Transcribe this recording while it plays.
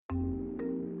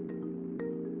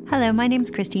Hello, my name's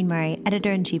Christine Murray,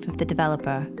 Editor-in-Chief of The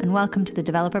Developer, and welcome to The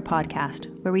Developer Podcast,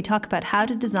 where we talk about how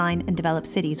to design and develop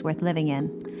cities worth living in,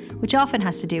 which often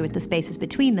has to do with the spaces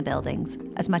between the buildings,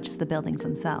 as much as the buildings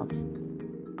themselves.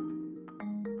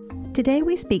 Today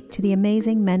we speak to the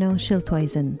amazing Menno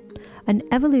Schilthuijsen, an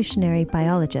evolutionary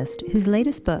biologist whose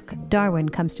latest book, Darwin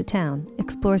Comes to Town,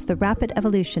 explores the rapid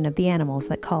evolution of the animals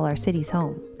that call our cities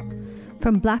home.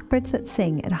 From blackbirds that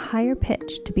sing at a higher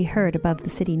pitch to be heard above the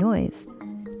city noise,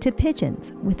 to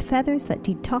pigeons with feathers that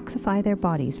detoxify their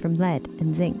bodies from lead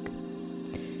and zinc.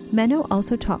 Menno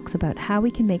also talks about how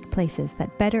we can make places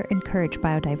that better encourage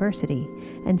biodiversity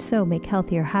and so make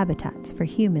healthier habitats for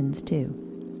humans too.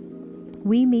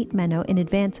 We meet Menno in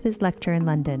advance of his lecture in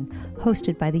London,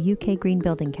 hosted by the UK Green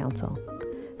Building Council.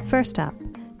 First up,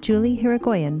 Julie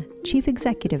Hirigoyen, Chief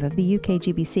Executive of the UK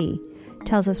GBC,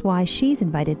 tells us why she's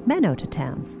invited Menno to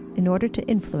town in order to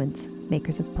influence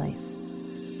makers of place.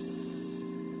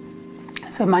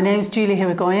 So my name is Julie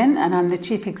Hirigoyen and I'm the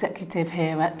Chief Executive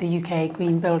here at the UK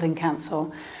Green Building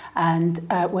Council. And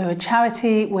we're a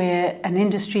charity, we're an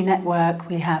industry network,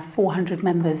 we have 400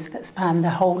 members that span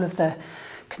the whole of the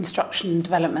construction,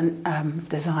 development,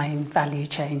 design, value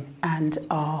chain. And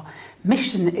our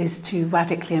mission is to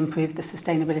radically improve the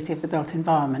sustainability of the built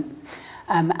environment.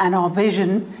 And our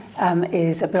vision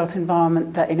is a built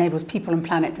environment that enables people and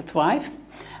planet to thrive.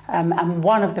 And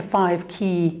one of the 5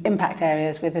 key impact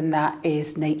areas within that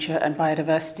is nature and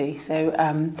biodiversity. So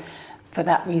for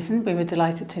that reason, we were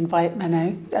delighted to invite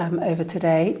Menno over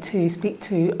today to speak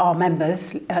to our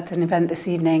members at an event this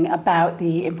evening about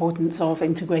the importance of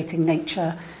integrating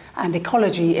nature and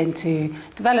ecology into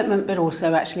development, but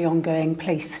also actually ongoing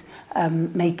place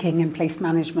making and place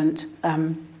management.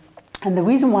 And the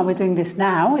reason why we're doing this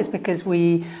now is because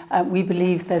we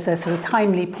believe there's a sort of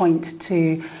timely point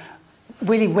to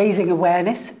really raising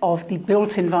awareness of the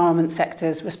built environment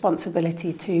sector's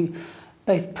responsibility to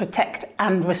both protect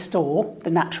and restore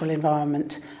the natural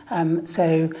environment.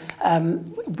 Within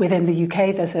the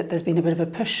UK, there's been a bit of a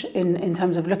push in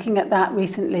terms of looking at that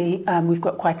recently. We've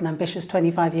got quite an ambitious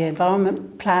 25-year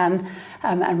environment plan,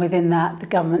 and within that, the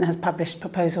government has published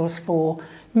proposals for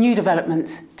new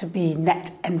developments to be net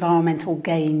environmental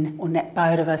gain or net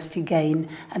biodiversity gain,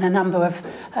 and a number of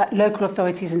local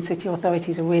authorities and city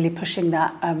authorities are really pushing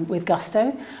that with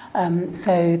gusto.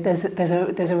 So there's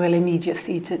a real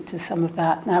immediacy to some of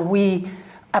that. Now we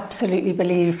absolutely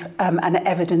believe, and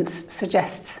evidence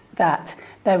suggests that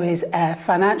there is a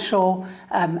financial,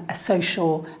 a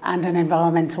social, and an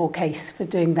environmental case for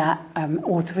doing that.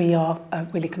 All 3 are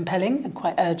really compelling and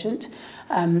quite urgent.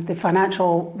 The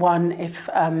financial one, if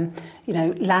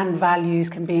land values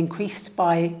can be increased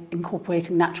by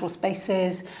incorporating natural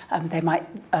spaces, they might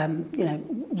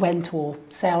rent or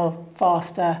sell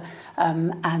faster,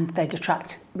 and they'd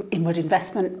attract inward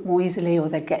investment more easily, or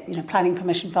they'd get planning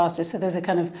permission faster. So there's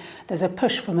a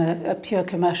push from a pure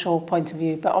commercial point of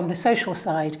view. But on the social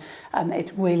side,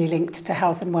 it's really linked to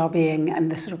health and well-being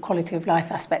and the sort of quality of life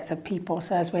aspects of people.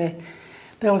 So as we're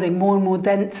building more and more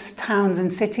dense towns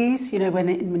and cities, we're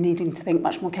needing to think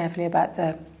much more carefully about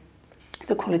the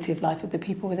quality of life of the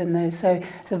people within those. So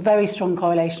it's a very strong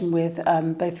correlation with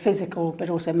both physical but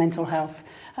also mental health,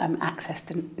 access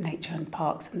to nature and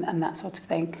parks and that sort of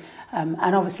thing.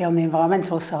 And obviously on the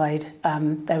environmental side,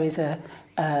 there is a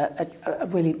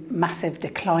really massive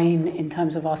decline in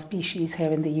terms of our species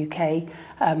here in the UK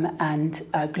and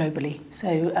globally.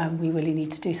 So we really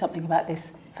need to do something about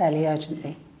this fairly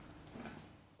urgently.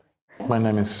 My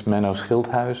name is Menno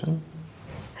Schilthuijsen.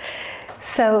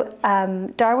 So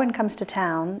Darwin Comes to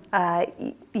Town,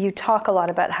 you talk a lot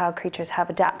about how creatures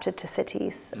have adapted to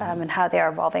cities and how they are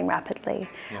evolving rapidly.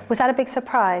 Yeah. Was that a big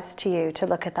surprise to you to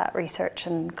look at that research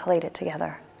and collate it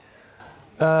together?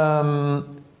 Well,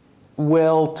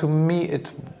 to me it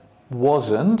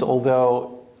wasn't,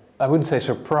 although I wouldn't say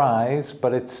surprise,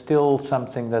 but it's still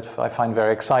something that I find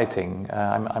very exciting.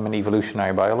 I'm an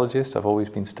evolutionary biologist. I've always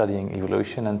been studying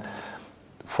evolution, and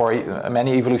for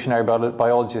many evolutionary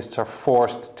biologists are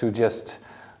forced to just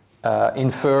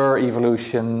infer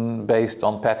evolution based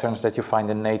on patterns that you find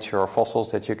in nature or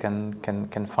fossils that you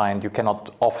can find. You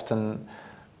cannot often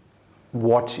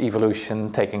watch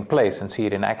evolution taking place and see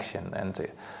it in action. And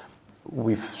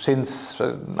we've since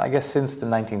the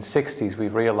 1960s,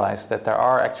 we've realized that there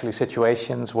are actually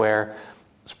situations where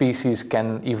species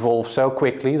can evolve so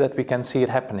quickly that we can see it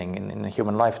happening in a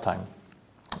human lifetime.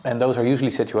 And those are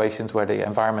usually situations where the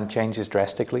environment changes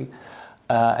drastically.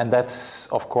 And that's,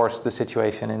 of course, the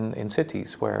situation in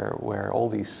cities where all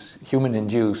these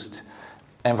human-induced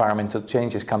environmental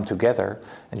changes come together,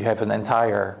 and you have an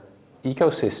entire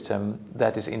ecosystem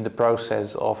that is in the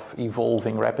process of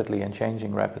evolving rapidly and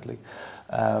changing rapidly.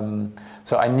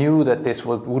 So I knew that this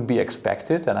would be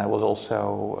expected, and I was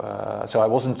also so I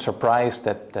wasn't surprised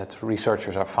that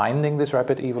researchers are finding this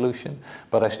rapid evolution,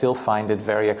 but I still find it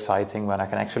very exciting when I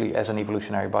can actually, as an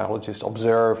evolutionary biologist,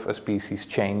 observe a species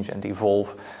change and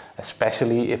evolve,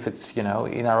 especially if it's, you know,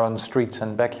 in our own streets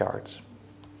and backyards.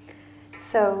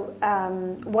 So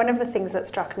one of the things that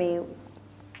struck me,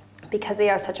 because they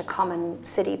are such a common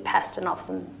city pest and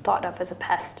often thought of as a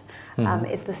pest,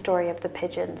 is the story of the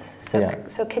pigeons.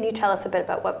 So can you tell us a bit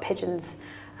about what pigeons,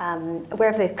 where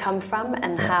have they come from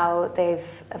and how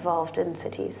they've evolved in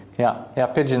cities? Yeah,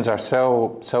 pigeons are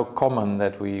so common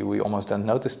that we almost don't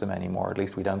notice them anymore. At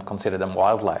least we don't consider them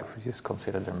wildlife. We just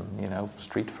consider them, you know,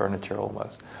 street furniture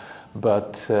almost.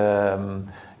 But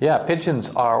pigeons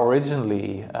are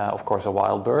originally, of course, a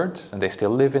wild bird, and they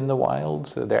still live in the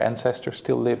wild. Their ancestors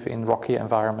still live in rocky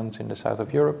environments in the south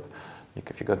of Europe.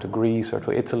 If you go to Greece or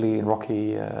to Italy, in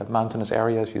rocky mountainous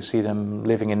areas, you see them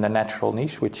living in their natural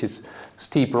niche, which is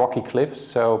steep rocky cliffs.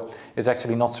 So it's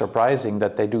actually not surprising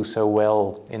that they do so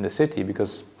well in the city,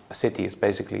 because a city is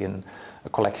basically a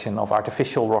collection of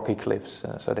artificial rocky cliffs.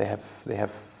 So they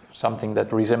have something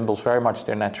that resembles very much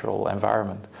their natural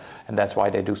environment, and that's why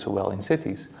they do so well in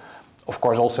cities. Of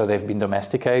course, also they've been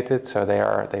domesticated, so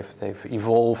they've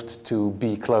evolved to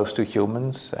be close to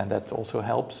humans, and that also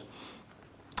helps.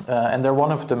 And they're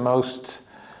one of the most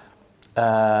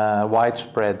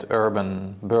widespread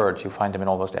urban birds. You find them in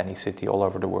almost any city all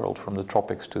over the world, from the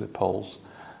tropics to the poles.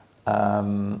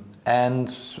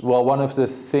 And well, one of the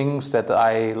things that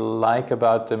I like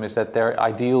about them is that they're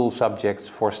ideal subjects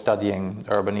for studying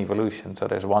urban evolution. So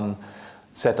there's one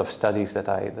set of studies that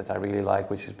I really like,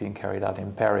 which is being carried out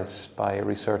in Paris by a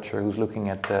researcher who's looking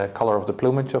at the color of the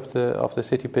plumage of the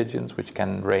city pigeons, which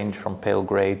can range from pale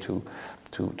gray to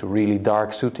really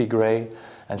dark sooty gray.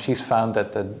 And she's found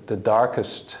that the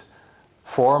darkest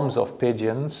forms of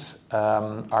pigeons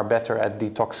are better at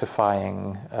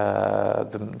detoxifying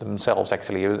themselves,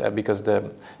 actually, because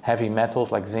the heavy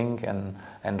metals like zinc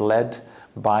and lead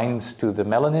binds to the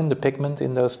melanin, the pigment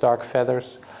in those dark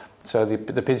feathers. So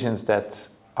the pigeons that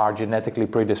are genetically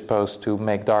predisposed to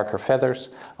make darker feathers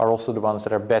are also the ones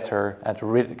that are better at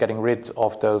getting rid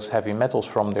of those heavy metals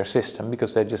from their system,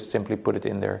 because they just simply put it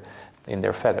in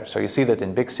their feathers. So you see that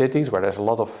in big cities where there's a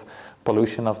lot of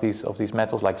pollution of these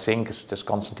metals, like zinc is just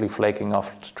constantly flaking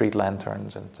off street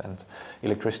lanterns and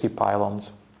electricity pylons.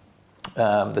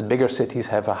 The bigger cities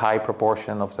have a high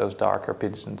proportion of those darker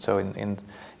pigeons. So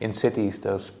in cities,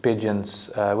 those pigeons,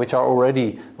 which are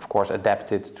already, of course,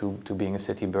 adapted to being a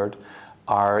city bird,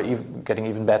 are getting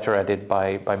even better at it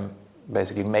by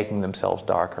basically making themselves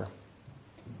darker.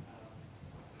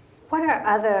 What are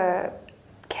other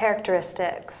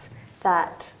characteristics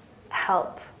that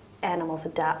help animals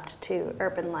adapt to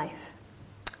urban life?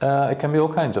 It can be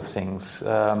all kinds of things.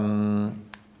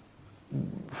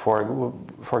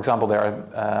 For example, there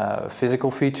are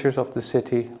physical features of the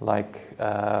city, like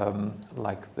the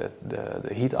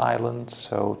heat island.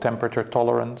 So temperature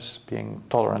tolerance, being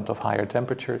tolerant of higher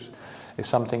temperatures, is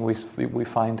something we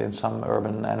find in some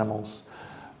urban animals.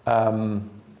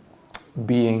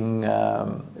 Being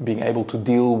able to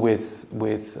deal with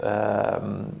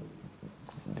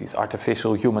these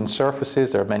artificial human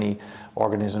surfaces. There are many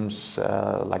organisms,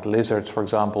 like lizards, for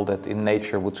example, that in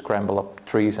nature would scramble up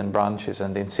trees and branches,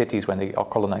 and in cities, when they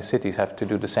colonize cities, have to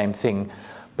do the same thing,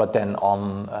 but then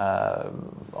on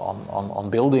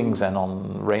buildings and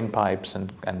on rain pipes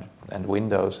and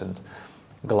windows and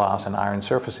glass and iron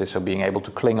surfaces. So being able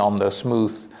to cling on those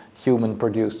smooth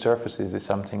human-produced surfaces is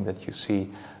something that you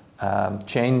see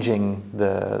changing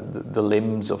the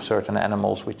limbs of certain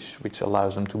animals, which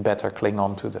allows them to better cling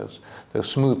on to those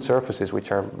smooth surfaces,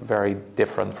 which are very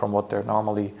different from what they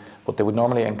would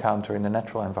normally encounter in the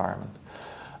natural environment.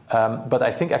 But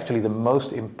I think actually the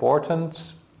most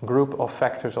important group of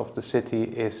factors of the city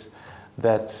is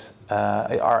that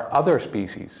are other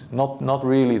species, not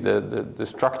really the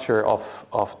structure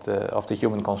of the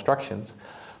human constructions,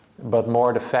 but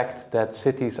more the fact that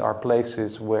cities are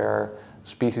places where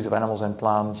species of animals and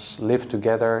plants live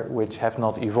together which have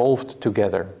not evolved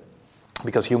together,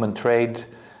 because human trade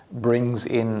brings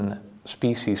in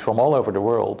species from all over the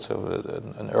world. So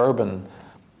an urban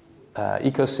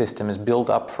ecosystem is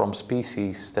built up from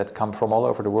species that come from all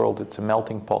over the world. It's a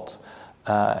melting pot,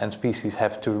 and species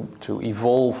have to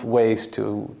evolve ways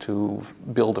to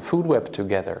build a food web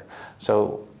together.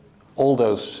 So all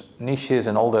those niches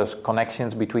and all those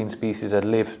connections between species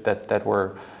that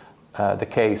were the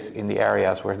case in the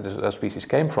areas where those species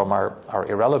came from are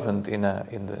irrelevant in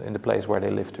the place where they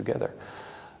live together.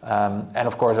 And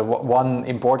of course, one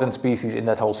important species in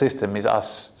that whole system is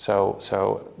us.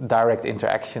 So direct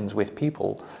interactions with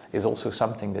people is also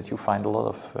something that you find a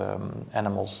lot of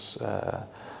animals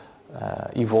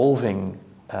evolving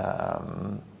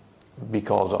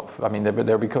because of. I mean,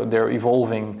 they're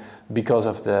evolving because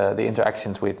of the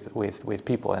interactions with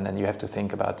people, and then you have to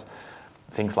think about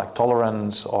things like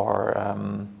tolerance, or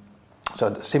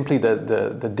so simply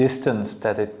the distance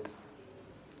that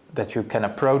you can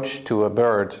approach to a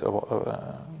bird,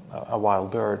 a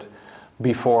wild bird,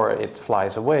 before it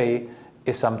flies away,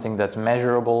 is something that's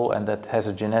measurable and that has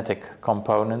a genetic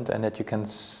component, and that you can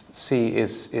see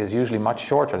is usually much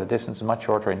shorter. The distance is much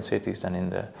shorter in cities than in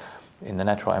the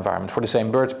natural environment for the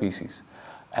same bird species.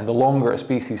 And the longer a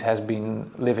species has been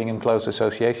living in close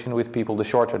association with people, the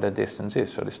shorter that distance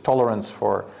is. So this tolerance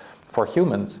for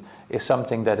humans is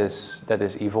something that is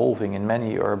evolving in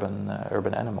many urban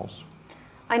animals.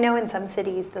 I know in some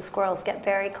cities the squirrels get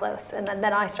very close, and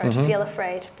then I start to feel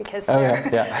afraid because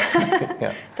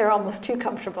they're almost too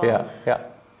comfortable. Yeah.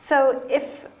 So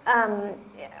if, on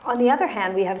the other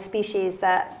hand, we have species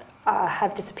that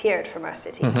have disappeared from our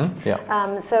cities.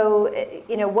 So,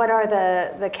 what are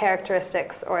the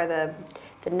characteristics or the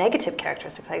negative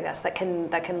characteristics, I guess, that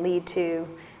can lead to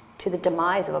the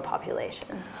demise of a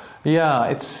population? Yeah,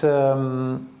 it's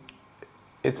a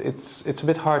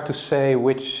bit hard to say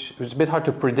it's a bit hard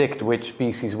to predict which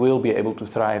species will be able to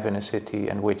thrive in a city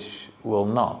and which will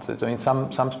not. I mean,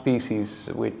 some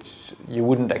species which you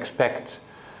wouldn't expect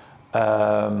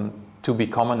to be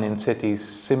common in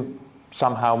cities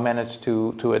somehow manage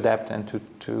to adapt and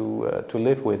to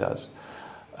live with us.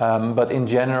 But in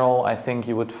general, I think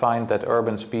you would find that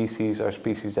urban species are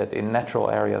species that in natural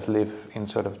areas live in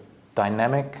sort of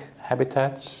dynamic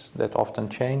habitats that often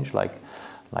change, like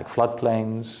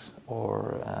floodplains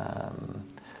or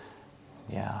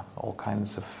all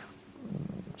kinds of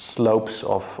slopes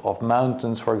of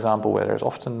mountains, for example, where there's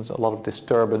often a lot of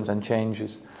disturbance and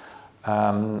changes.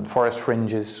 Forest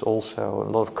fringes also, a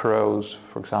lot of crows,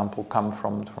 for example, come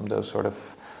from those sort of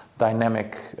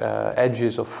dynamic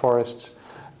edges of forests,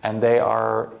 and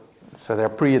they're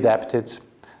pre-adapted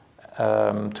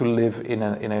to live in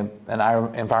an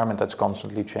environment that's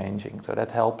constantly changing. So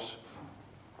that helps.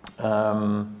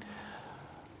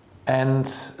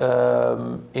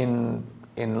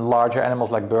 In larger animals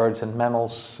like birds and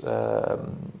mammals,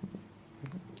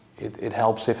 it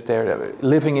helps if they're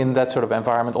living in that sort of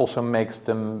environment. Also makes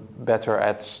them better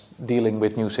at dealing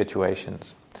with new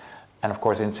situations. And of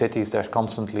course, in cities, there are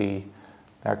constantly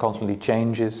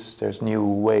changes. There's new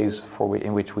ways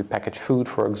in which we package food,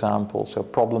 for example. So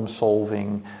problem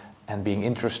solving and being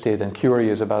interested and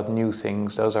curious about new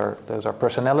things. Those are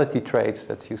personality traits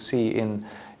that you see in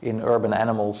urban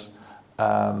animals,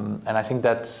 and I think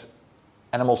that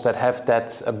animals that have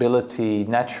that ability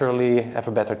naturally have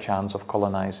a better chance of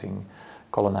colonizing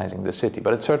the city.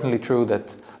 But it's certainly true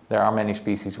that there are many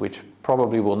species which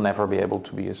probably will never be able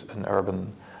to be an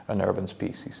urban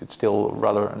species. It's still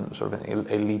rather sort of an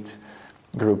elite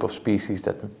group of species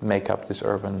that make up this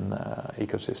urban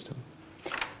ecosystem.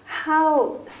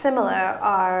 How similar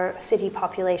are city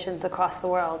populations across the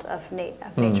world of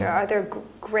nature? Are there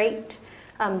great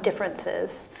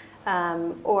differences,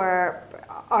 or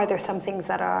are there some things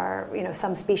that are,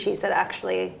 some species that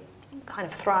actually kind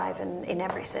of thrive in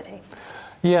every city?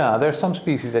 Yeah, there are some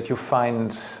species that you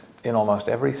find in almost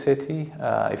every city.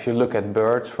 If you look at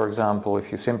birds, for example,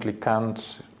 if you simply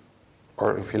count,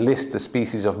 or if you list the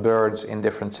species of birds in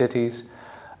different cities,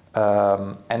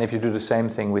 and if you do the same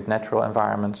thing with natural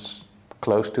environments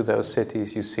close to those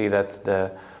cities, you see that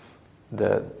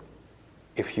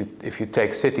if you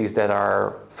take cities that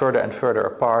are further and further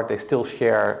apart, they still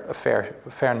share a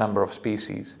fair number of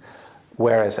species,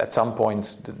 whereas at some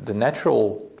point the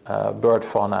natural bird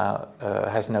fauna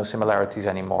has no similarities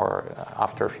anymore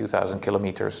after a few thousand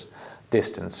kilometers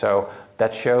distance. So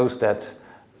that shows that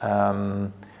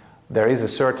there is a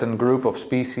certain group of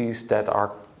species that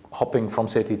are hopping from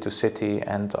city to city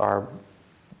and are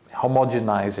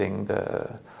homogenizing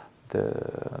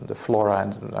the flora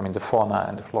and the fauna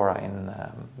and the flora in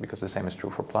because the same is true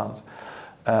for plants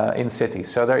in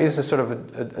cities. So there is a sort of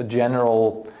a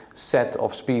general set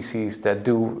of species that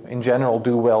do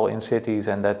well in cities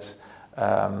and that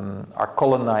are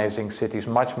colonizing cities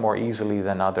much more easily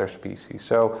than other species.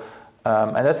 So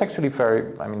and that's actually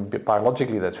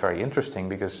biologically that's very interesting,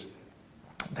 because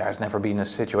there has never been a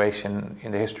situation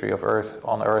in the history of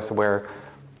on Earth where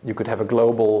you could have a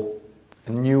global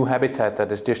new habitat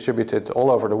that is distributed all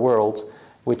over the world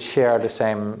which share the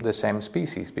same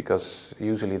species, because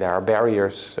usually there are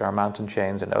barriers, there are mountain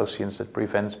chains and oceans that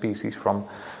prevent species from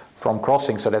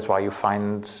crossing. So that's why you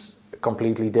find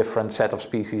completely different set of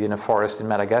species in a forest in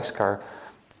Madagascar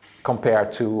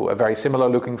compared to a very similar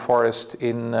looking forest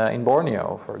in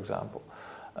Borneo, for example.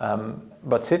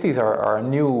 But cities are a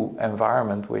new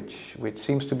environment which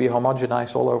seems to be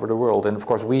homogenized all over the world. And of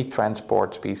course we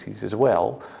transport species as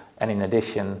well. And in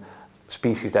addition,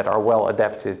 species that are well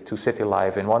adapted to city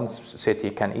life in one city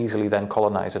can easily then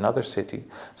colonize another city.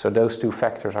 So those two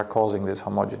factors are causing this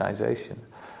homogenization,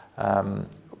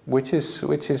 which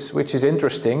is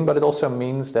interesting, but it also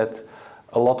means that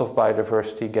a lot of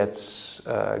biodiversity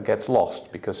gets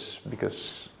lost because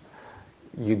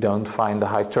you don't find the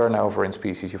high turnover in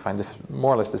species. You find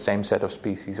more or less the same set of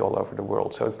species all over the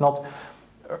world. So it's not,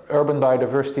 urban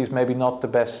biodiversity is maybe not the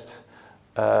best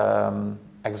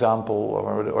example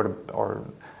or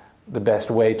the best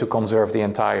way to conserve the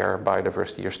entire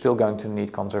biodiversity. You're still going to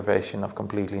need conservation of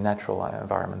completely natural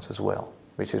environments as well,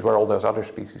 which is where all those other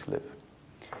species live.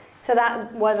 So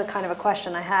that was a kind of a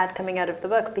question I had coming out of the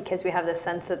book, because we have this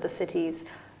sense that the cities,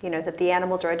 that the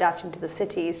animals are adapting to the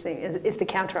cities. Is the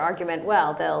counter argument,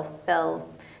 well,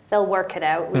 they'll work it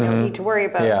out. We don't need to worry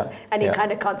about any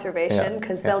kind of conservation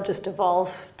because they'll just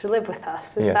evolve to live with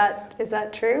us. Is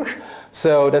that true?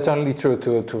 So that's only true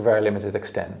to a very limited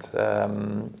extent.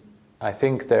 I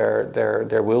think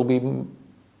there will be,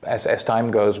 as time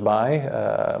goes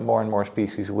by, more and more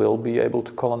species will be able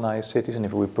to colonize cities, and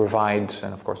if we provide,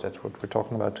 and of course that's what we're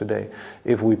talking about today,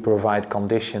 if we provide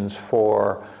conditions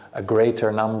for a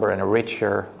greater number and a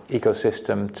richer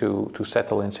ecosystem to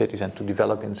settle in cities and to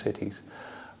develop in cities,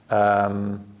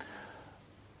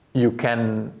 you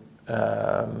can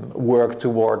work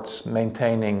towards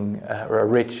maintaining a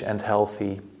rich and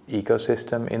healthy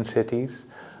ecosystem in cities,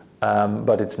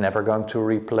 but it's never going to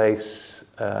replace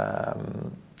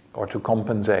or to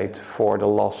compensate for the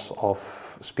loss of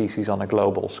species on a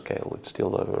global scale. It's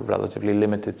still a relatively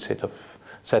limited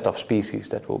set of species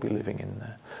that will be living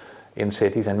in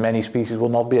cities, and many species will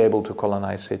not be able to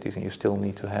colonize cities, and you still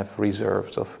need to have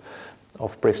reserves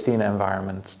of pristine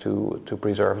environments to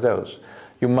preserve those.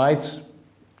 You might,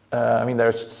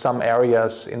 there's some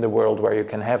areas in the world where you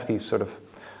can have these sort of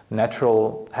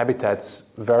natural habitats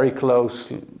very close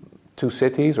to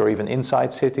cities or even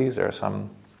inside cities. There are some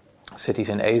cities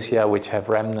in Asia which have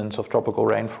remnants of tropical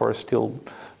rainforest still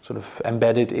sort of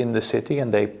embedded in the city,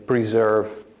 and they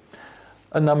preserve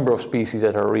a number of species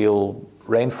that are real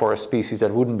rainforest species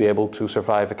that wouldn't be able to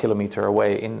survive a kilometer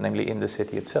away, namely in the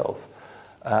city itself.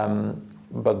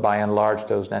 But by and large,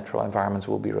 those natural environments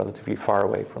will be relatively far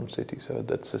away from cities. So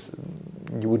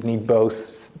you would need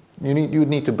both. You would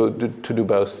need to do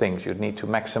both things. You'd need to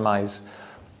maximize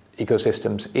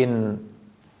ecosystems in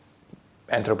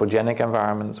anthropogenic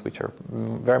environments, which are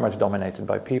very much dominated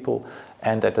by people,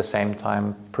 and at the same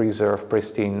time preserve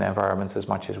pristine environments as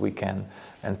much as we can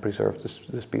and preserve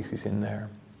the species in there.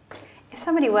 If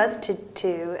somebody was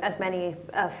to, as many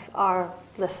of our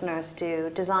listeners do,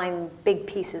 design big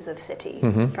pieces of city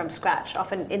from scratch,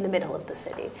 often in the middle of the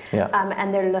city,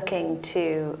 and they're looking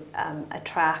to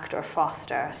attract or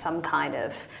foster some kind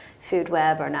of food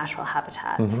web or natural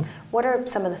habitats, what are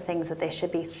some of the things that they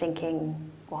should be thinking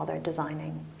while they're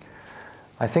designing?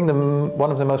 I think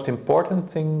one of the most important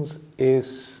things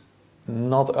is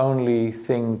not only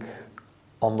think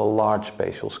on the large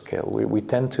spatial scale. We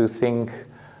tend to think,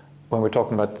 when we're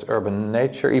talking about urban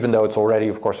nature, even though it's already,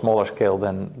 of course, smaller scale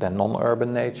than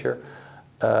non-urban nature,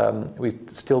 we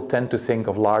still tend to think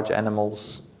of large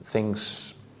animals,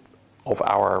 things of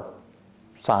our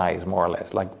size, more or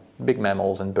less, like big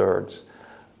mammals and birds,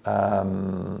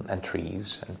 and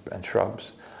trees and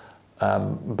shrubs.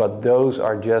 But those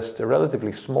are just a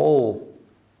relatively small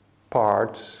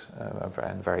part,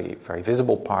 and very, very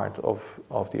visible part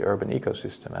of the urban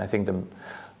ecosystem. I think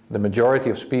the majority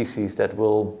of species that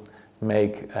will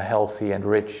make a healthy and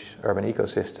rich urban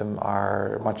ecosystem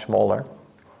are much smaller,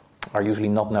 are usually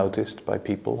not noticed by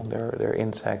people. They're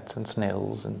insects and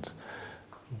snails and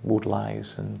wood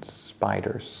lice and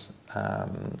spiders,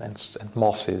 and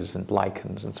mosses and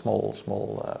lichens and small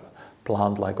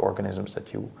plant-like organisms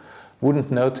that you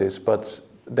wouldn't notice, but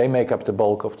they make up the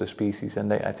bulk of the species,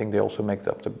 and I think they also make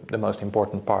up the most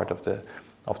important part of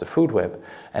the food web.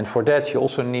 And for that, you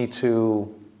also need to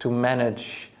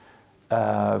manage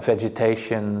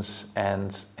vegetations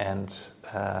and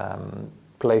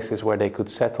places where they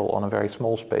could settle on a very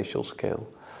small spatial scale.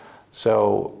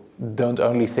 So don't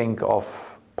only think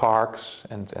of parks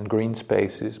and green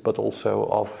spaces, but also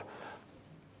of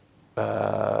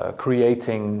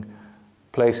creating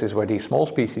places where these small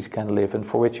species can live, and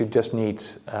for which you just need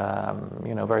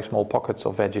very small pockets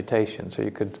of vegetation. So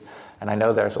you could, and I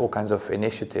know there's all kinds of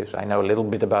initiatives. I know a little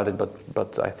bit about it,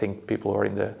 but I think people who are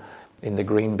in the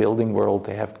green building world,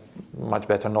 they have much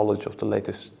better knowledge of the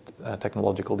latest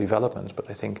technological developments. But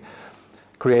I think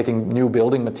creating new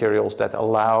building materials that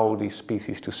allow these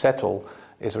species to settle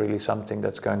is really something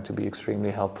that's going to be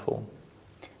extremely helpful.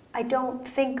 I don't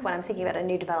think, when I'm thinking about a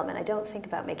new development, I don't think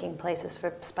about making places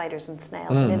for spiders and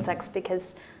snails and insects,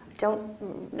 because I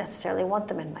don't necessarily want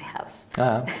them in my house.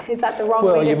 Is that the wrong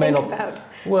way to think about?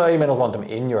 Well, you may not want them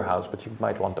in your house, but you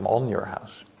might want them on your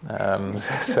house.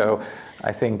 So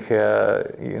I think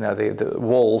the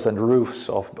walls and roofs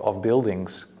of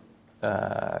buildings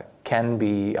can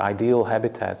be ideal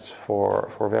habitats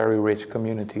for very rich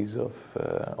communities of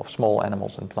small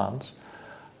animals and plants.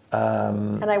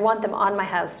 And I want them on my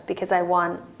house because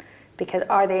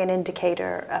are they an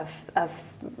indicator of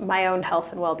my own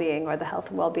health and well-being, or the health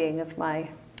and well-being of my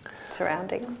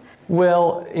surroundings?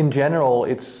 Well, in general,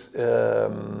 it's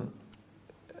known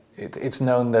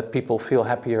that people feel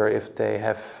happier if they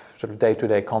have sort of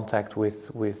day-to-day contact with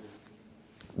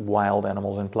wild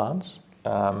animals and plants.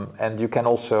 And you can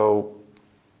also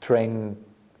train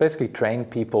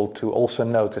people to also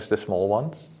notice the small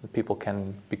ones. People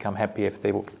can become happy if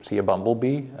they see a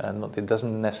bumblebee, and it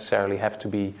doesn't necessarily have to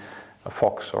be a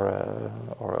fox or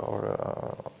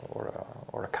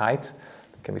a kite.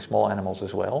 It can be small animals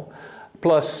as well.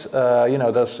 Plus,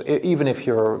 even if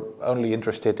you're only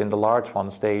interested in the large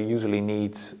ones, they usually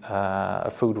need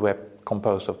a food web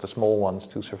composed of the small ones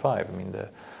to survive. I mean,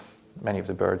 many of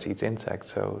the birds eat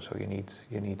insects, so you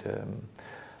need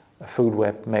a food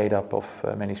web made up of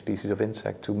many species of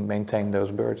insect to maintain those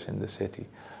birds in the city.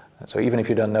 So even if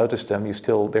you don't notice them,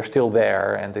 they're still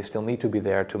there, and they still need to be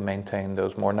there to maintain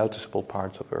those more noticeable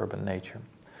parts of urban nature.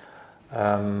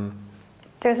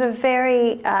 There's a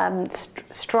very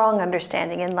strong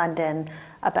understanding in London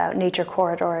about nature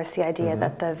corridors, the idea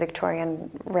that the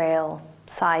Victorian rail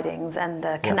sidings and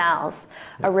the canals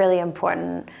are really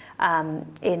important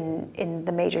in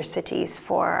the major cities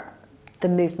for the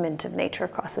movement of nature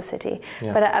across the city.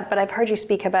 Yeah. But I've heard you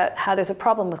speak about how there's a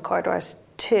problem with corridors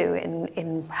too,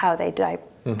 in how they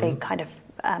kind of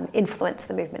influence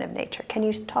the movement of nature. Can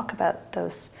you talk about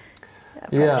those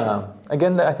approaches? Yeah,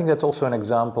 again, I think that's also an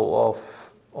example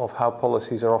of how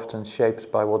policies are often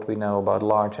shaped by what we know about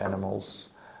large animals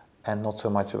and not so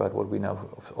much about what we know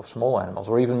of small animals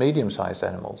or even medium-sized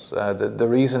animals. The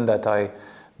reason that I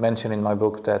mention in my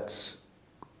book that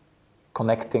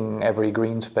connecting every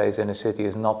green space in a city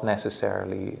is not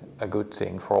necessarily a good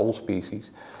thing for all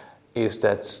species is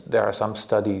that there are some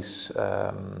studies,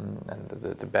 and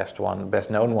the best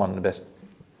known one,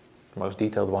 most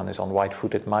detailed one is on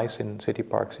white-footed mice in city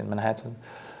parks in Manhattan,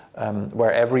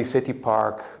 where every city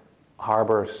park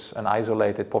harbors an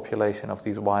isolated population of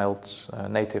these wild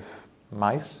native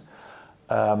mice.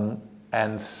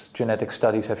 And genetic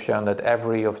studies have shown that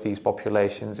every of these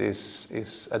populations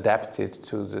is adapted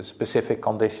to the specific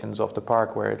conditions of the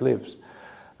park where it lives.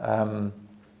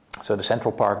 So the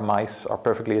Central Park mice are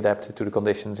perfectly adapted to the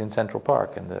conditions in Central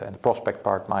Park, and the Prospect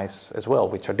Park mice as well,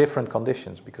 which are different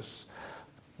conditions because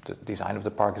the design of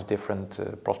the park is different.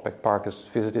 Prospect Park is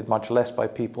visited much less by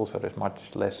people, so there's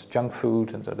much less junk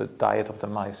food, and so the diet of the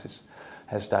mice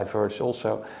has diverged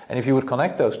also. And if you would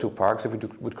connect those two parks, if we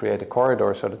would create a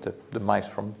corridor so that the mice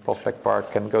from Prospect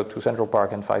Park can go to Central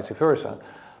Park and vice versa,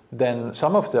 then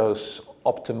some of those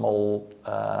optimal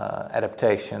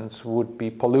adaptations would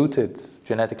be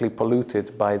genetically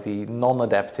polluted by the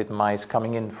non-adapted mice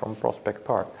coming in from Prospect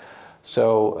Park.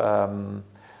 So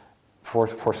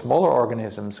for smaller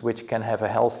organisms which can have a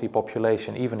healthy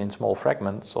population even in small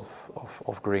fragments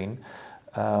of green,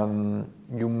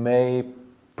 you may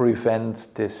prevent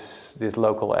this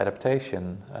local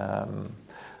adaptation,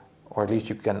 or at least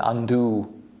you can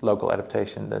undo local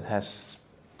adaptation that has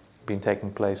been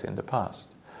taking place in the past.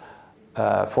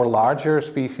 For larger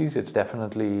species, it's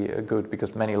definitely good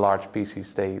because many large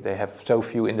species they have so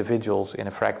few individuals in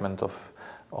a fragment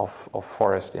of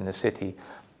forest in a city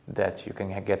that you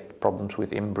can get problems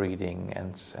with inbreeding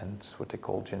and what they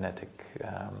call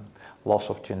loss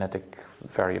of genetic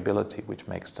variability, which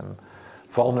makes them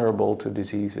vulnerable to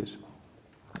diseases.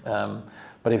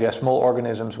 But if you have small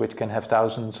organisms which can have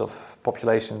thousands of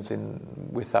populations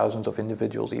with thousands of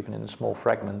individuals, even in a small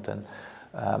fragment, then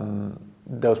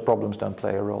those problems don't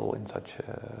play a role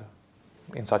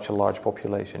in such a large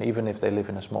population, even if they live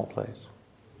in a small place.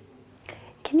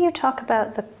 Can you talk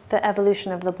about the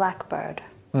evolution of the blackbird?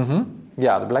 Mm-hmm.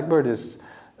 Yeah, the blackbird is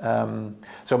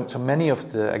so many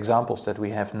of the examples that we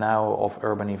have now of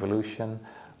urban evolution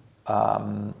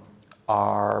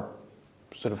are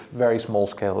sort of very small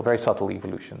scale, very subtle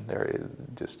evolution. They're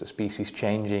just a species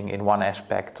changing in one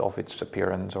aspect of its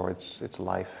appearance or its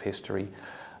life history.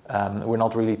 we're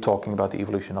not really talking about the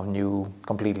evolution of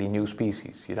completely new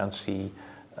species. You don't see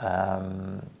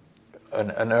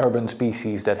an urban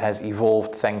species that has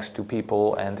evolved thanks to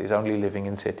people and is only living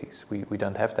in cities. We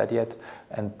don't have that yet,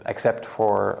 and except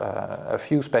for a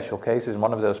few special cases.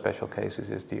 One of those special cases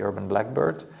is the urban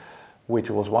blackbird, which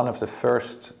was one of the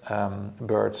first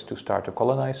birds to start to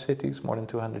colonize cities more than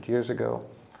 200 years ago.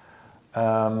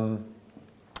 And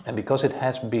because it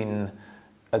has been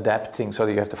adapting, so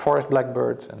you have the forest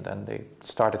blackbirds, and then they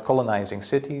started colonizing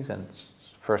cities, and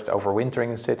first overwintering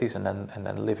in cities, and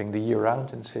then living the year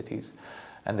round in cities.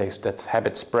 And that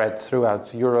habit spread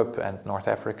throughout Europe and North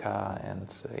Africa and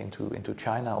into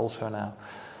China also now.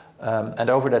 And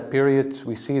over that period,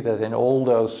 we see that in all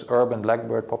those urban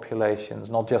blackbird populations,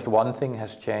 not just one thing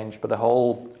has changed, but a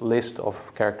whole list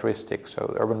of characteristics.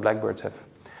 So urban blackbirds have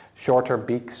shorter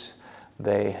beaks,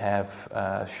 they have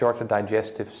shorter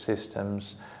digestive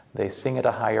systems, they sing at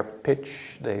a higher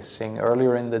pitch, they sing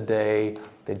earlier in the day,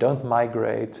 they don't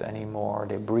migrate anymore,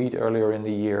 they breed earlier in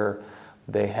the year,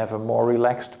 they have a more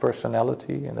relaxed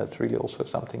personality, and that's really also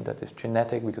something that is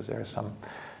genetic, because there are some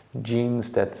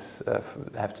genes that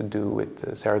have to do with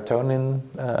serotonin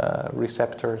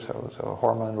receptor, so a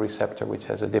hormone receptor, which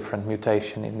has a different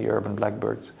mutation in the urban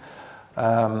blackbirds.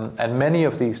 And many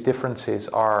of these differences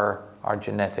are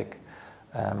genetic.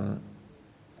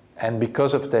 And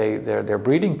because of their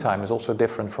breeding time is also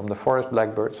different from the forest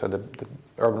blackbird, so the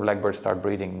urban blackbirds start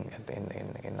breeding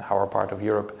in our part of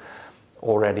Europe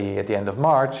already at the end of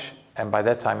March, and by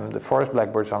that time the forest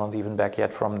blackbirds are not even back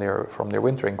yet from their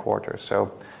wintering quarters.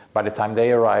 So by the time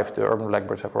they arrive, the urban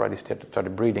blackbirds have already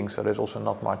started breeding, so there's also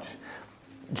not much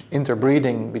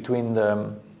interbreeding between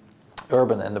the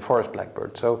urban and the forest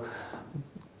blackbird. So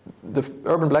the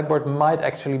urban blackbird might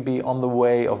actually be on the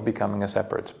way of becoming a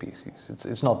separate species.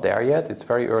 It's not there yet, it's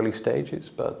very early stages,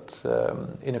 but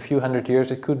in a few hundred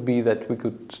years it could be that we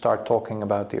could start talking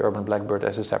about the urban blackbird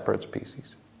as a separate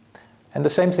species. And the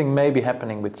same thing may be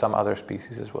happening with some other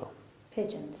species as well.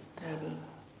 Pigeons, maybe.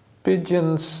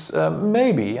 Pigeons,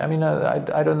 maybe. I mean,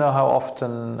 I don't know how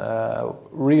often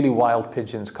really wild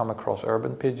pigeons come across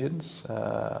urban pigeons.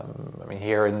 I mean,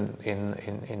 here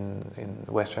in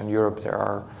Western Europe there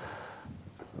are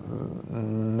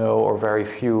no or very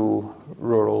few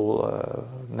rural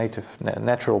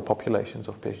natural populations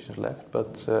of pigeons left.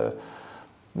 But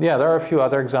yeah, there are a few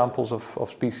other examples of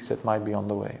species that might be on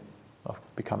the way of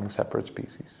becoming separate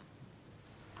species.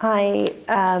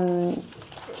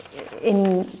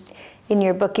 In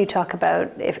your book, you talk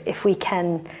about if we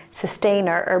can sustain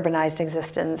our urbanized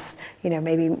existence,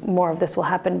 maybe more of this will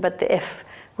happen, but the if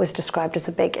was described as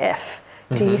a big if.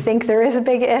 Do you think there is a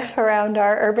big if around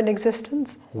our urban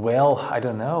existence? Well, I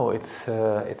don't know. It's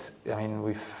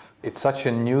such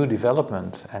a new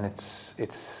development, and it's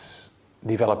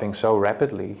developing so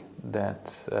rapidly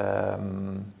that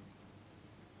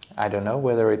I don't know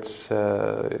whether it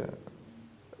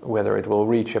will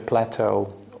reach a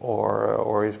plateau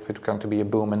or if it's going to be a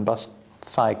boom and bust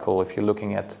cycle. If you're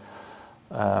looking at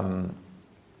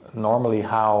normally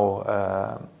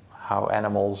how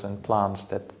animals and plants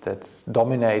that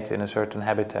dominate in a certain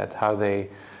habitat, how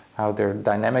their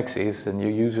dynamics is, and you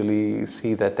usually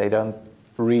see that they don't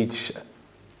reach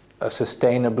a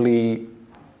sustainably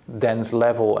dense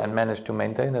level and manage to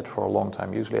maintain it for a long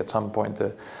time. Usually at some point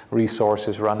the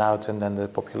resources run out and then the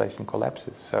population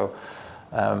collapses. So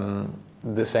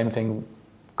the same thing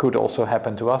could also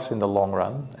happen to us in the long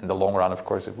run. In the long run, of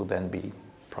course, it would then be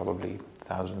probably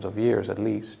thousands of years at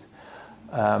least.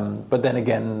 But then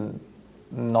again,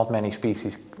 not many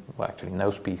species, well actually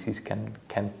no species can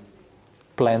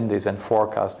plan this and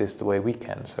forecast this the way we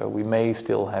can. So we may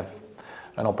still have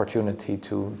an opportunity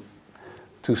to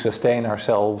sustain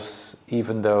ourselves,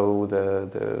 even though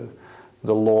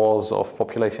the laws of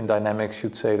population dynamics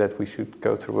should say that we should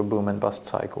go through a boom and bust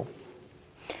cycle.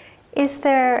 Is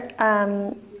there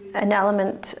an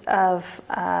element of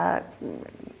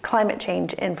climate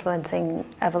change influencing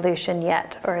evolution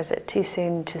yet, or is it too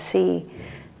soon to see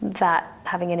that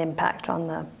having an impact on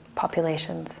the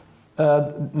populations?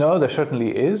 No, there certainly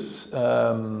is.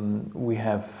 We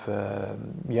have,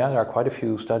 there are quite a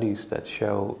few studies that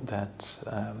show that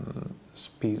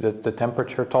that the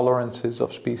temperature tolerances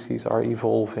of species are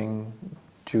evolving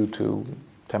due to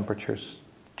temperatures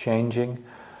changing.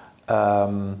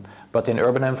 But in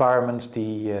urban environments,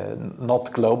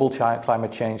 not global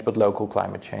climate change, but local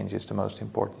climate change is the most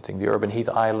important thing. The urban heat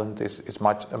island is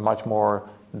a much more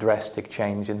drastic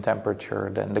change in temperature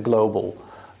than the global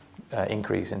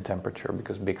increase in temperature,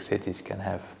 because big cities can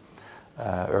have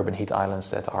urban heat islands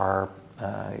that are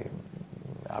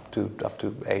up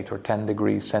to 8 or 10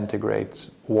 degrees centigrade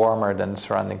warmer than the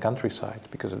surrounding countryside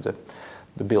because of the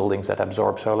buildings that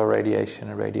absorb solar radiation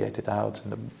and radiate it out,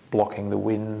 and blocking the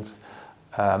wind,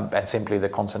 and simply the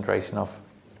concentration of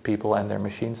people and their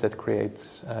machines that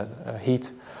creates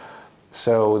heat.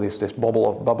 So this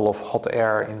bubble of hot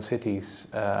air in cities,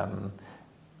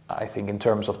 I think in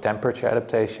terms of temperature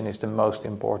adaptation, is the most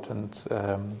important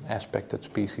aspect that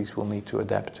species will need to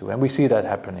adapt to. And we see that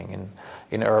happening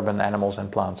in urban animals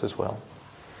and plants as well.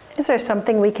 Is there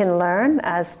something we can learn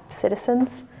as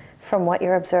citizens from what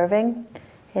you're observing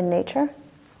in nature?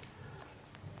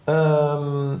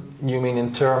 You mean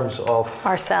in terms of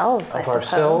ourselves, I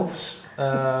suppose.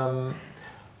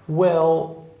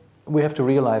 Well, we have to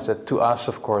realize that to us,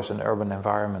 of course, an urban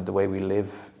environment, the way we live,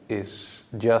 is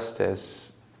just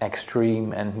as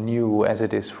extreme and new as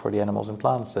it is for the animals and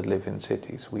plants that live in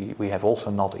cities. We have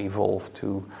also not evolved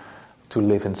to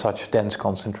live in such dense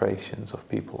concentrations of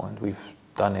people, and we've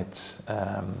done it.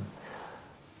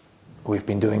 We've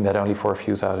been doing that only for a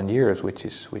few thousand years, which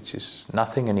is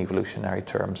nothing in evolutionary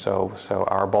terms. So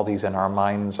our bodies and our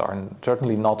minds are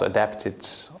certainly not adapted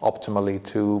optimally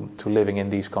to living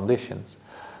in these conditions,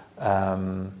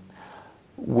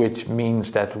 which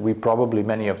means that we probably,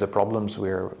 many of the problems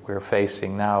we're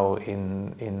facing now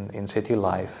in city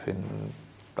life, in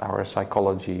our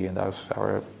psychology and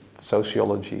our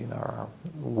sociology and our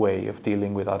way of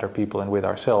dealing with other people and with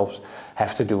ourselves,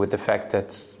 have to do with the fact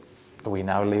that we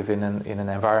now live in an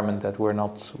environment that we're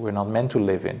not meant to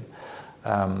live in.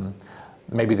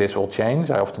 Maybe this will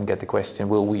change. I often get the question,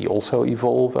 will we also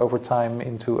evolve over time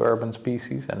into urban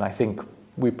species? And I think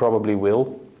we probably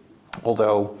will,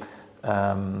 although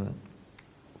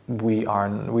we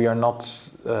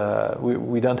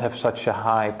don't have such a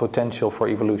high potential for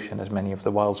evolution as many of the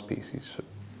wild species.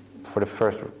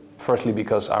 Firstly,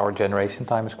 because our generation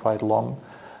time is quite long.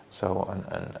 So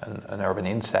an urban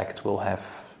insect will have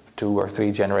 2 or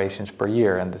 3 generations per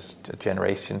year, and this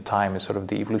generation time is sort of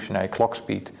the evolutionary clock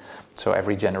speed. So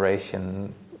every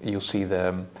generation you see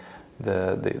the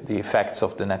effects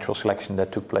of the natural selection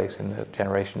that took place in the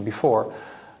generation before.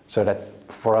 So that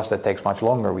for us that takes much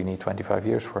longer. We need 25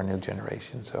 years for a new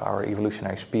generation. So our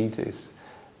evolutionary speed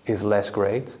is less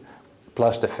great.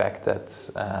 Plus the fact that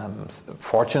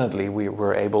fortunately we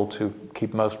were able to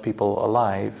keep most people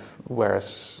alive,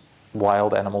 whereas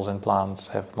wild animals and plants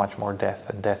have much more death,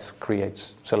 and death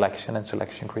creates selection, and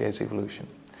selection creates evolution.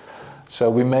 So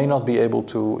we may not be able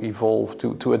to evolve,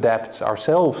 to adapt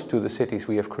ourselves to the cities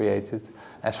we have created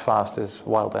as fast as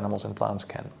wild animals and plants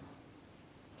can.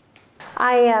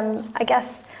 I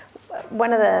guess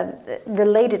one of the,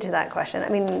 related to that question, I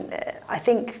mean, I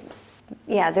think,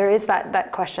 yeah, there is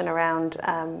that question around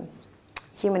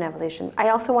human evolution. I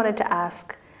also wanted to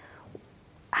ask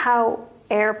how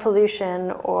air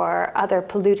pollution or other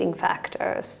polluting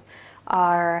factors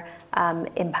are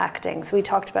impacting. So we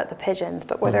talked about the pigeons,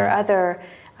 but were there other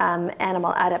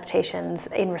animal adaptations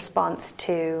in response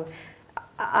to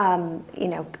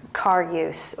car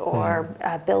use or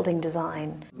building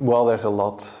design? Well, there's a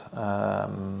lot.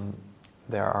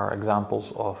 There are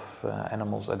examples of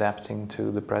animals adapting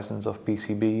to the presence of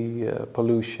PCB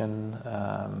pollution.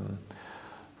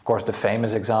 Of course, the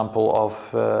famous example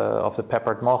of the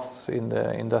peppered moth in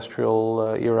the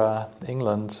industrial era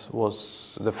England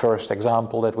was the first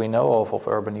example that we know of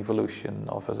urban evolution,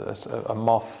 of a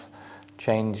moth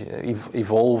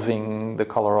evolving the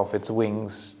color of its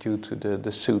wings due to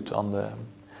the soot on the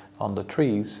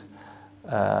trees,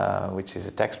 which is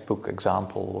a textbook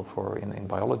example in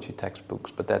biology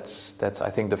textbooks. But that's I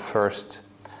think the first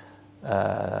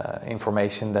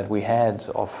information that we had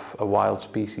of a wild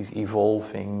species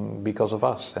evolving because of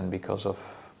us and because of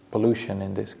pollution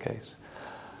in this case.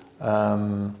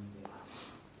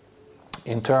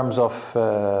 In terms of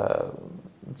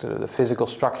the physical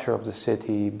structure of the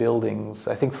city, buildings,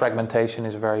 I think fragmentation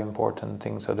is a very important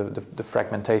thing. So the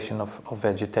fragmentation of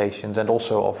vegetations, and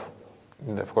also of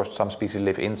course some species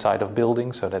live inside of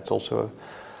buildings, so that's also a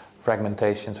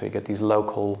fragmentation. So you get these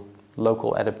local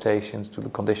adaptations to the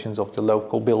conditions of the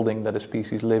local building that a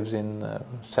species lives in.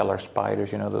 Cellar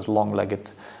spiders, those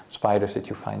long-legged spiders that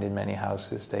you find in many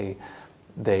houses, they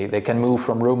can move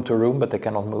from room to room, but they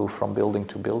cannot move from building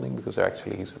to building because they're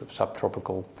actually sort of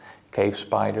subtropical cave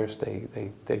spiders.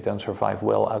 They don't survive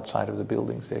well outside of the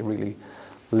buildings. They really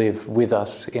live with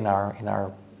us in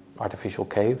our artificial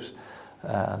caves,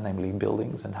 namely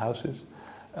buildings and houses.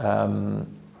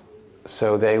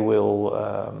 So they will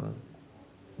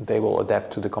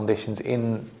adapt to the conditions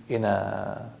in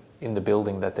the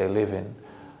building that they live in.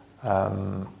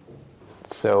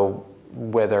 So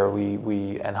whether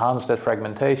we enhance that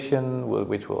fragmentation,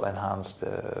 which will enhance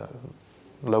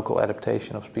local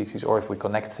adaptation of species, or if we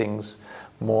connect things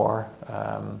more,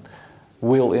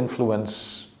 will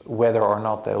influence whether or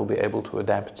not they will be able to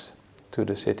adapt to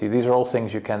the city. These are all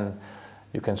things you can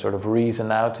sort of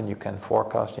reason out, and you can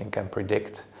forecast, and you can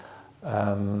predict.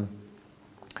 But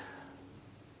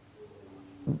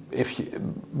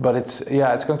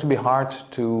it's going to be hard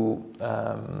to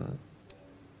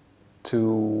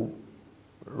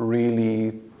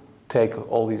really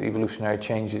take all these evolutionary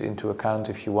changes into account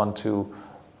if you want to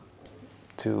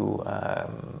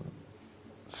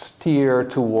steer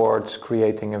towards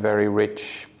creating a very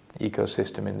rich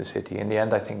ecosystem in the city. In the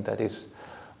end, I think that is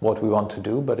what we want to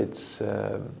do, but it's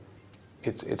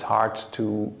hard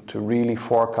to really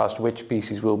forecast which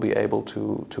species will be able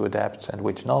to adapt and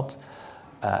which not,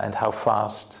 and how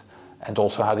fast, and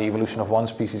also how the evolution of one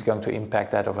species is going to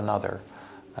impact that of another.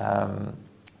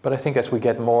 But I think as we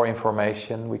get more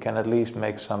information, we can at least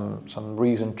make some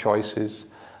reasoned choices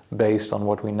based on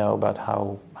what we know about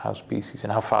how species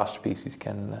and how fast species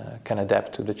can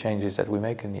adapt to the changes that we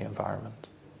make in the environment.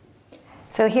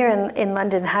 So here in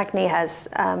London, Hackney has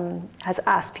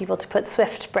asked people to put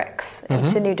Swift bricks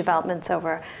into new developments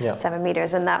over 7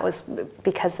 meters, and that was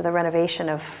because of the renovation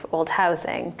of old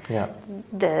housing. Yeah.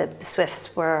 The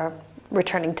Swifts were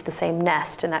returning to the same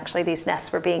nest, and actually these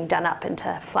nests were being done up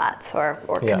into flats or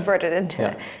converted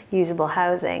into usable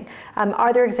housing.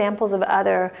 Are there examples of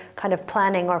other kind of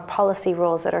planning or policy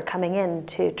rules that are coming in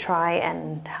to try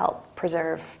and help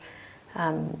preserve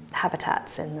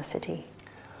habitats in the city?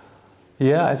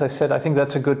 Yeah, as I said, I think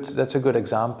that's a good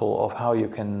example of how you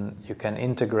can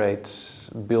integrate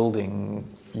building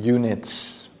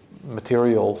units,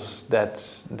 materials that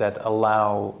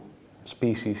allow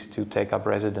species to take up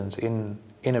residence in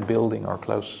a building or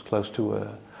close to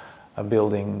a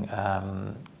building.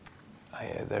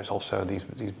 There's also these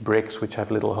bricks which have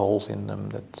little holes in them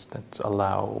that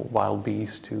allow wild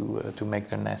bees to make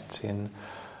their nests in.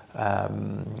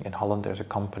 In Holland, there's a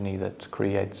company that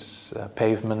creates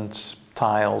pavement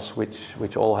tiles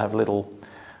which all have little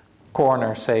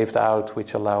corners saved out,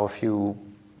 which allow a few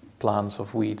plants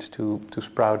of weeds to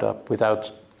sprout up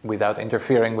without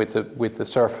interfering with the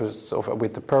surface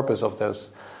with the purpose of those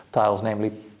tiles,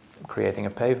 namely creating a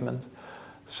pavement.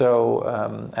 So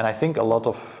and I think a lot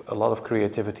of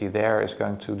creativity there is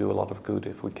going to do a lot of good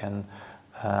if we can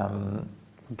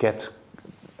get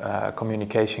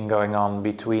communication going on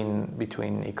between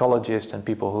ecologists and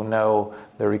people who know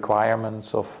the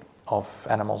requirements of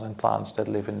animals and plants that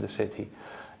live in the city,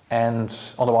 and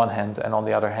on the one hand, and on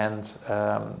the other hand,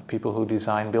 people who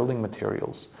design building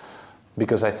materials,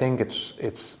 because I think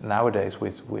it's nowadays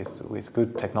with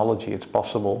good technology, it's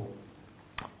possible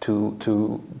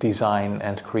to design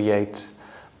and create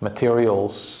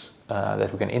materials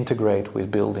that we can integrate with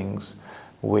buildings,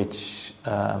 which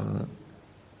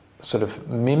sort of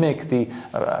mimic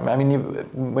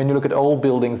when you look at old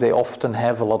buildings, they often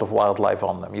have a lot of wildlife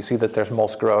on them. You see that there's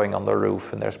moss growing on the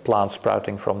roof, and there's plants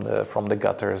sprouting from the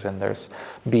gutters, and there's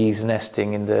bees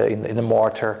nesting in the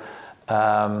mortar.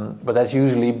 But that's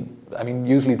usually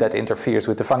that interferes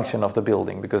with the function of the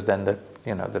building, because then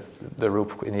the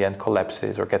roof in the end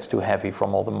collapses or gets too heavy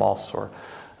from all the moss, or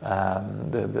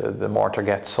the mortar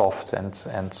gets soft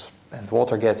and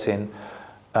water gets in.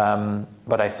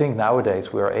 But I think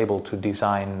nowadays we are able to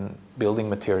design building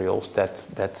materials that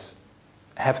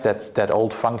have that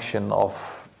old function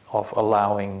of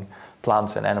allowing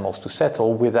plants and animals to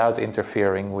settle without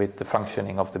interfering with the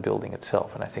functioning of the building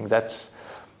itself. And I think that's,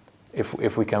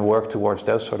 if we can work towards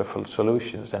those sort of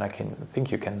solutions, then I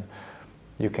think you can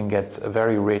get a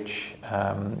very rich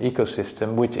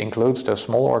ecosystem, which includes those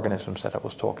small organisms that I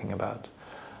was talking about.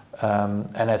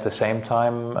 And at the same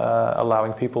time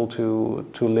allowing people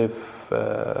to live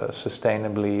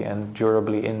sustainably and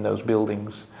durably in those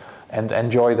buildings and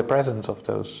enjoy the presence of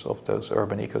those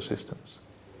urban ecosystems.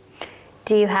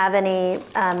 Do you have any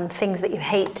things that you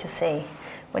hate to see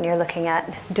when you're looking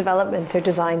at developments or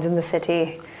designs in the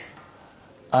city?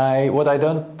 What I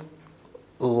don't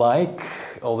like,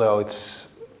 although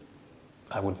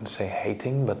I wouldn't say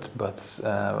hating, but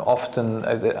often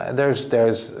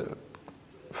there's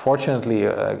fortunately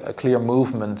a clear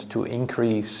movement to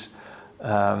increase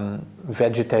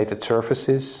vegetated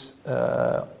surfaces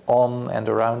on and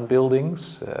around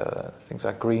buildings, things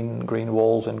like green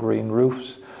walls and green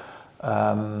roofs,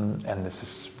 and this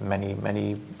is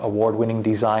many award-winning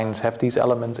designs have these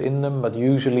elements in them, but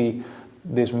usually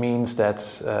this means that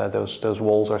those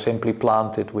walls are simply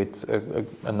planted with a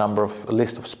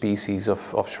list of species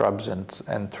of shrubs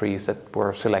and trees that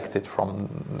were selected from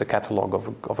the catalogue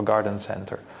of a garden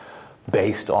centre,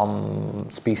 based on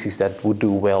species that would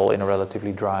do well in a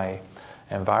relatively dry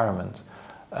environment.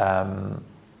 And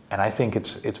I think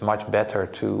it's much better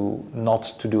to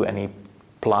not to do any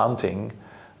planting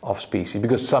of species,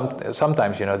 because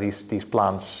sometimes these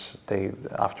plants, they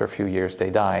after a few years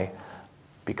they die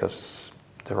because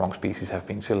the wrong species have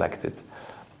been selected.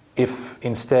 If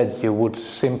instead you would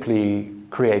simply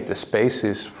create the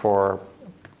spaces for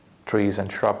trees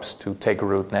and shrubs to take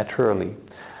root naturally,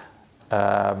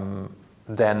 then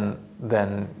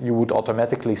you would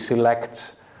automatically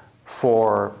select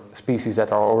for species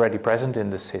that are already present in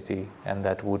the city and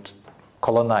that would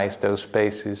colonize those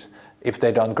spaces. If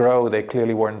they don't grow, they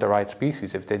clearly weren't the right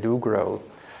species. If they do grow,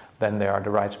 then they are the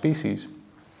right species.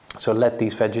 So let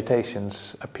these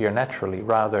vegetations appear naturally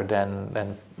rather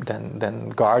than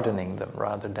gardening them,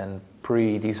 rather than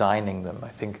pre-designing them. I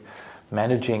think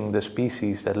managing the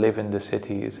species that live in the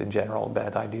city is in general a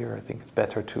bad idea. I think it's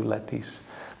better to let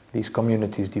these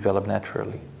communities develop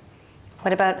naturally.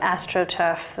 What about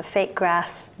AstroTurf, the fake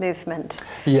grass movement?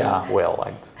 Yeah, well,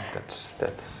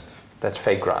 that's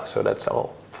fake grass, so that's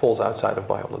all falls outside of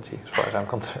biology as far as I'm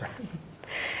concerned.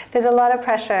 There's a lot of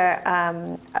pressure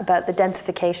about the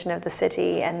densification of the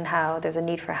city and how there's a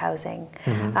need for housing.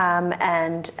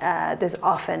 And there's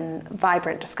often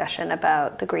vibrant discussion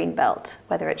about the green belt,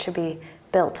 whether it should be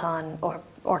built on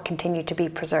or continue to be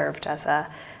preserved as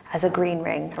a green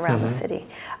ring around the city.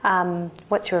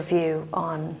 What's your view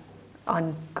on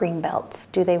green belts?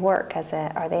 Do they work?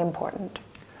 Are they important?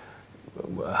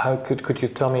 How could you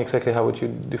tell me exactly how would you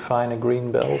define a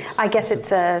green belt? I guess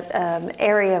it's a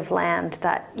area of land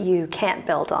that you can't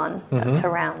build on that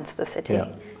surrounds the city.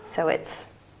 Yeah. So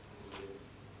it's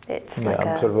like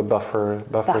sort of a buffer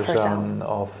zone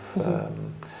of.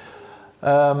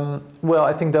 Well,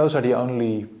 I think those are the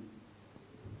only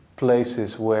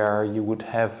places where you would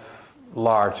have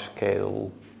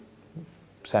large-scale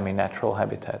semi-natural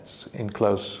habitats in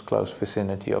close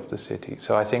vicinity of the city.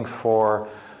 So I think for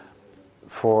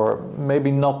maybe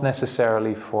not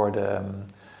necessarily for the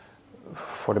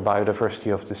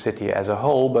biodiversity of the city as a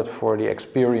whole, but for the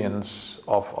experience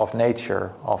of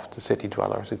nature of the city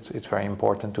dwellers, it's very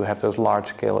important to have those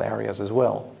large-scale areas as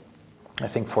well. I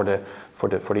think for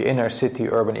the inner city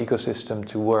urban ecosystem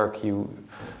to work, you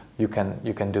can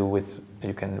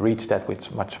reach that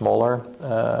with much smaller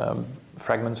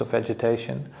fragments of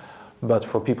vegetation, but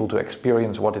for people to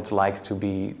experience what it's like to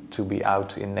be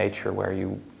out in nature where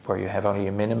you have only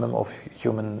a minimum of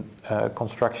human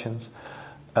constructions,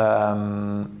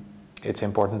 it's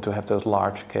important to have those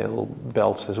large-scale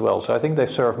belts as well. So I think they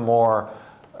serve more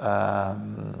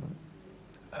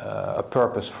a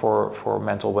purpose for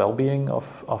mental well-being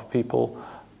of people,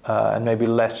 and maybe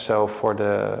less so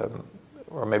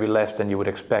or maybe less than you would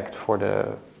expect for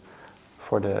the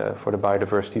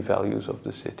biodiversity values of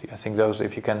the city. I think those,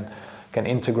 if you can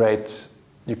integrate,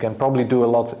 you can probably do a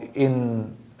lot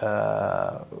in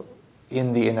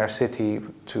the inner city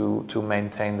to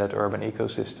maintain that urban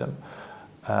ecosystem.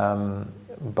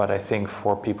 But I think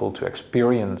for people to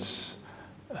experience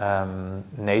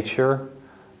nature,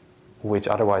 which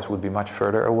otherwise would be much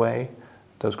further away,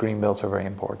 those green belts are very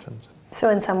important. So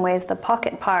in some ways the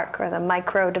pocket park or the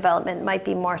micro development might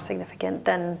be more significant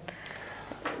than...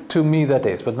 To me that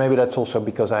is, but maybe that's also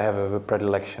because I have a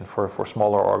predilection for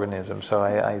smaller organisms. So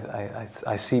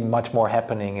I see much more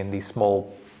happening in these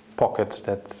small pockets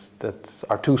that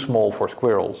are too small for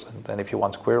squirrels. And if you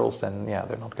want squirrels, then yeah,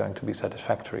 they're not going to be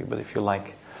satisfactory. But if you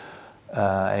like,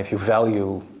 and if you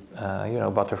value,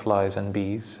 butterflies and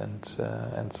bees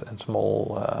and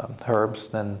small herbs,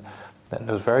 then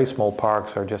those very small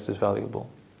parks are just as valuable.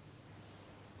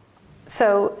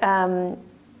 So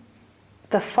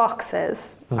the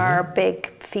foxes are a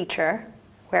big feature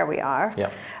where we are. Yeah.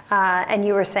 And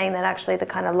you were saying that actually the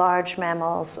kind of large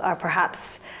mammals are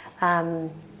perhaps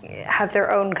have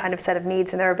their own kind of set of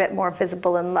needs and they're a bit more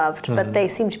visible and loved, but they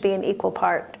seem to be an equal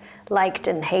part liked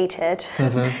and hated.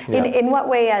 Yeah. In what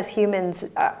way as humans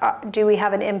do we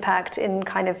have an impact in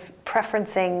kind of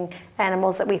preferencing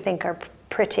animals that we think are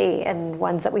pretty and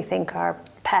ones that we think are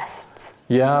pests?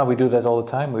 Yeah, we do that all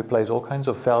the time. We place all kinds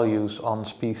of values on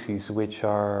species which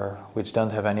don't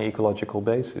have any ecological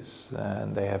basis,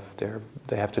 and they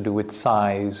have to do with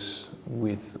size,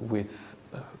 with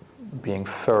being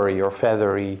furry or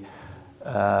feathery,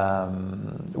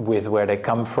 with where they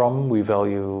come from. We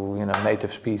value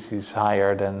native species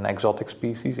higher than exotic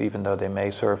species, even though they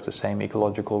may serve the same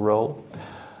ecological role.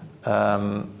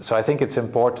 So I think it's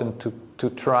important to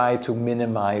try to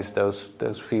minimize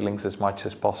those feelings as much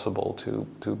as possible,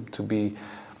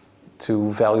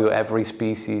 to value every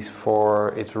species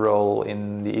for its role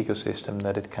in the ecosystem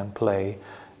that it can play,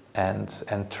 and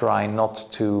try not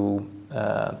to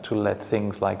let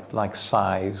things like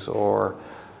size or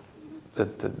the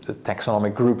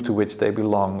taxonomic group to which they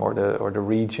belong, or the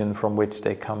region from which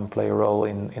they come, play a role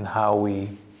in how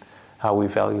we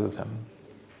value them.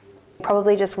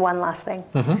 Probably just one last thing,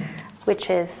 which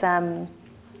is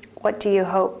what do you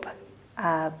hope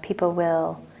people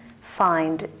will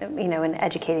find, in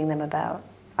educating them about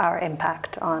our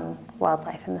impact on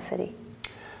wildlife in the city?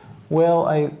 Well,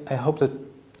 I hope that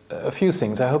a few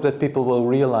things. I hope that people will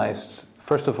realize,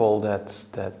 first of all, that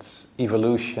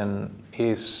evolution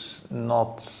is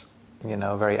not,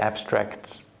 a very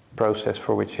abstract process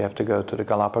for which you have to go to the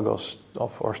Galapagos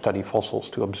or study fossils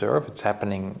to observe. It's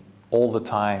happening all the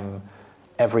time,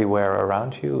 everywhere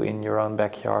around you, in your own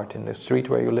backyard, in the street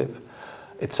where you live.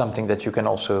 It's something that you can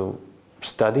also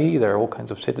study. There are all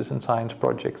kinds of citizen science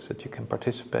projects that you can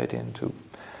participate in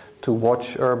to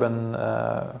watch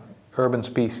urban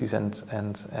species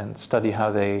and study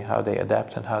how they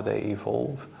adapt and how they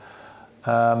evolve.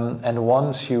 And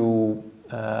once you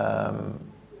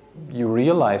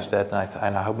realize that,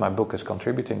 and I hope my book is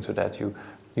contributing to that,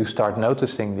 you start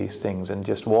noticing these things, and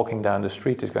just walking down the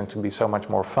street is going to be so much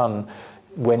more fun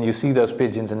when you see those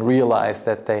pigeons and realize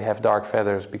that they have dark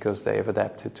feathers because they have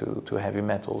adapted to heavy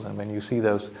metals, and when you see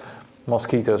those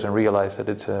mosquitoes and realize that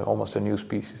it's almost a new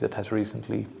species that has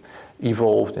recently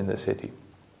evolved in the city.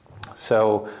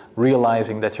 So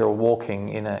realizing that you're walking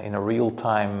in a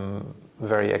real-time,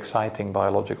 very exciting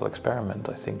biological experiment,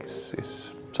 I think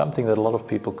is something that a lot of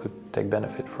people could take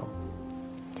benefit from.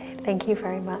 Okay, thank you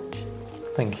very much.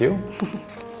 Thank you.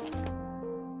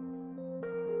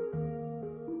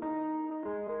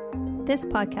 This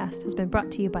podcast has been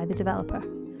brought to you by The Developer,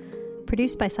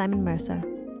 produced by Simon Mercer,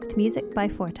 with music by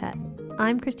Fortet.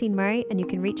 I'm Christine Murray, and you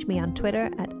can reach me on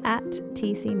Twitter at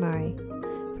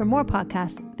 @TCMurray. For more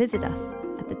podcasts, visit us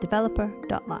at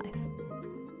thedeveloper.live.